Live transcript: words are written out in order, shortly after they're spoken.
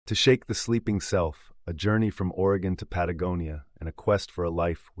To Shake the Sleeping Self, A Journey from Oregon to Patagonia and a Quest for a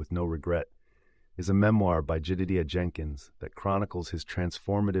Life with No Regret, is a memoir by Jedidiah Jenkins that chronicles his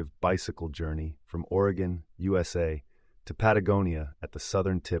transformative bicycle journey from Oregon, USA, to Patagonia at the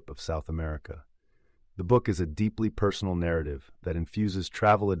southern tip of South America. The book is a deeply personal narrative that infuses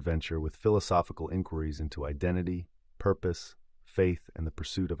travel adventure with philosophical inquiries into identity, purpose, faith, and the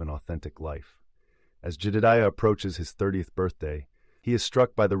pursuit of an authentic life. As Jedidiah approaches his 30th birthday, he is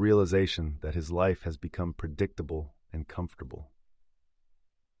struck by the realization that his life has become predictable and comfortable.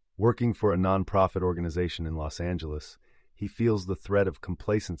 Working for a nonprofit organization in Los Angeles, he feels the threat of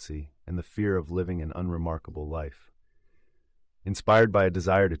complacency and the fear of living an unremarkable life. Inspired by a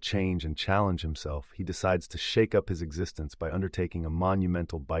desire to change and challenge himself, he decides to shake up his existence by undertaking a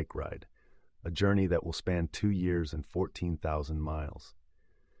monumental bike ride, a journey that will span 2 years and 14,000 miles.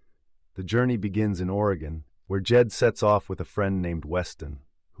 The journey begins in Oregon, where Jed sets off with a friend named Weston,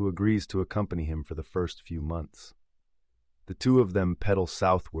 who agrees to accompany him for the first few months. The two of them pedal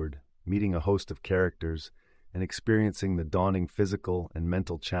southward, meeting a host of characters and experiencing the daunting physical and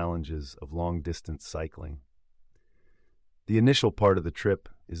mental challenges of long-distance cycling. The initial part of the trip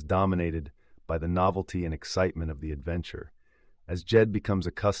is dominated by the novelty and excitement of the adventure, as Jed becomes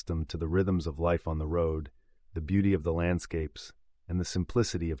accustomed to the rhythms of life on the road, the beauty of the landscapes, and the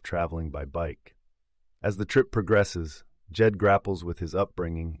simplicity of traveling by bike. As the trip progresses, Jed grapples with his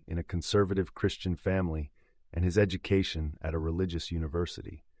upbringing in a conservative Christian family and his education at a religious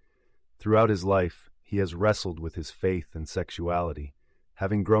university. Throughout his life, he has wrestled with his faith and sexuality,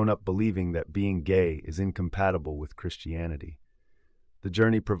 having grown up believing that being gay is incompatible with Christianity. The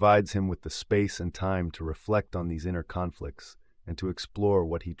journey provides him with the space and time to reflect on these inner conflicts and to explore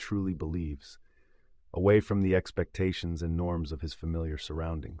what he truly believes, away from the expectations and norms of his familiar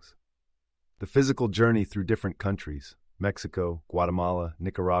surroundings. The physical journey through different countries, Mexico, Guatemala,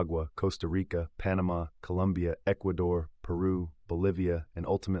 Nicaragua, Costa Rica, Panama, Colombia, Ecuador, Peru, Bolivia, and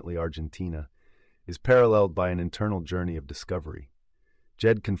ultimately Argentina, is paralleled by an internal journey of discovery.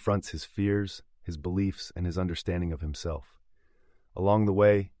 Jed confronts his fears, his beliefs, and his understanding of himself. Along the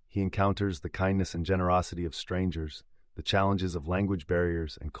way, he encounters the kindness and generosity of strangers, the challenges of language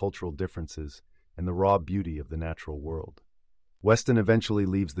barriers and cultural differences, and the raw beauty of the natural world. Weston eventually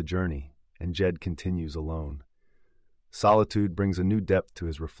leaves the journey, and Jed continues alone. Solitude brings a new depth to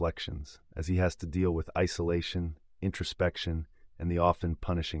his reflections, as he has to deal with isolation, introspection, and the often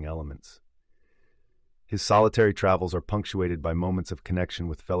punishing elements. His solitary travels are punctuated by moments of connection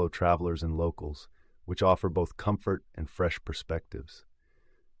with fellow travelers and locals, which offer both comfort and fresh perspectives.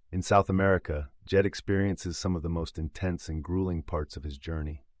 In South America, Jed experiences some of the most intense and grueling parts of his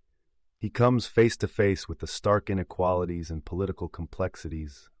journey. He comes face to face with the stark inequalities and political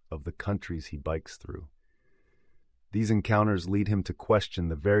complexities of the countries he bikes through. These encounters lead him to question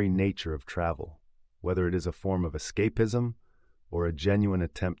the very nature of travel, whether it is a form of escapism or a genuine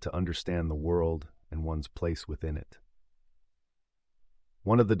attempt to understand the world and one's place within it.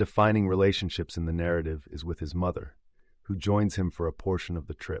 One of the defining relationships in the narrative is with his mother, who joins him for a portion of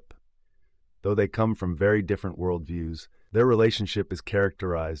the trip. Though they come from very different worldviews, their relationship is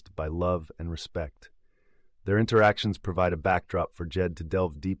characterized by love and respect. Their interactions provide a backdrop for Jed to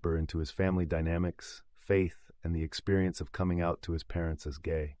delve deeper into his family dynamics, faith, and the experience of coming out to his parents as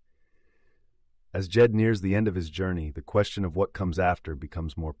gay. As Jed nears the end of his journey, the question of what comes after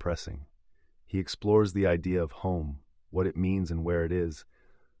becomes more pressing. He explores the idea of home, what it means and where it is,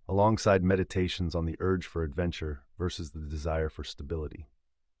 alongside meditations on the urge for adventure versus the desire for stability.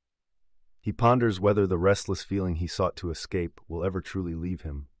 He ponders whether the restless feeling he sought to escape will ever truly leave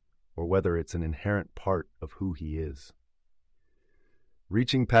him, or whether it's an inherent part of who he is.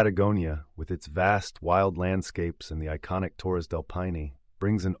 Reaching Patagonia, with its vast, wild landscapes and the iconic Torres del Paine,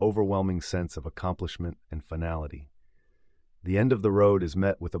 brings an overwhelming sense of accomplishment and finality. The end of the road is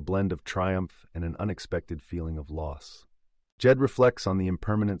met with a blend of triumph and an unexpected feeling of loss. Jed reflects on the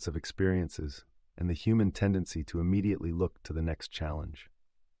impermanence of experiences and the human tendency to immediately look to the next challenge.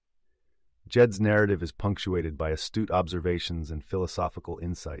 Jed's narrative is punctuated by astute observations and philosophical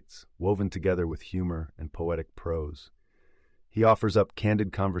insights, woven together with humor and poetic prose. He offers up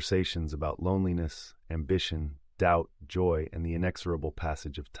candid conversations about loneliness, ambition, doubt, joy, and the inexorable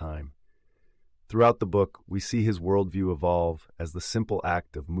passage of time. Throughout the book, we see his worldview evolve as the simple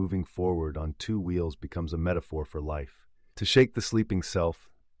act of moving forward on 2 wheels becomes a metaphor for life. To Shake the Sleeping Self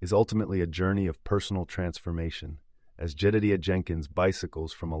is ultimately a journey of personal transformation, as Jedidiah Jenkins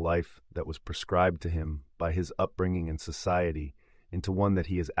bicycles from a life that was prescribed to him by his upbringing and society into one that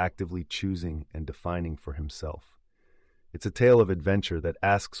he is actively choosing and defining for himself. It's a tale of adventure that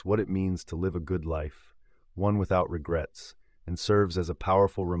asks what it means to live a good life, one without regrets, and serves as a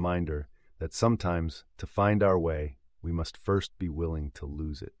powerful reminder that sometimes, to find our way, we must first be willing to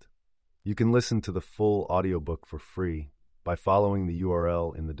lose it. You can listen to the full audiobook for free by following the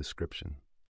URL in the description.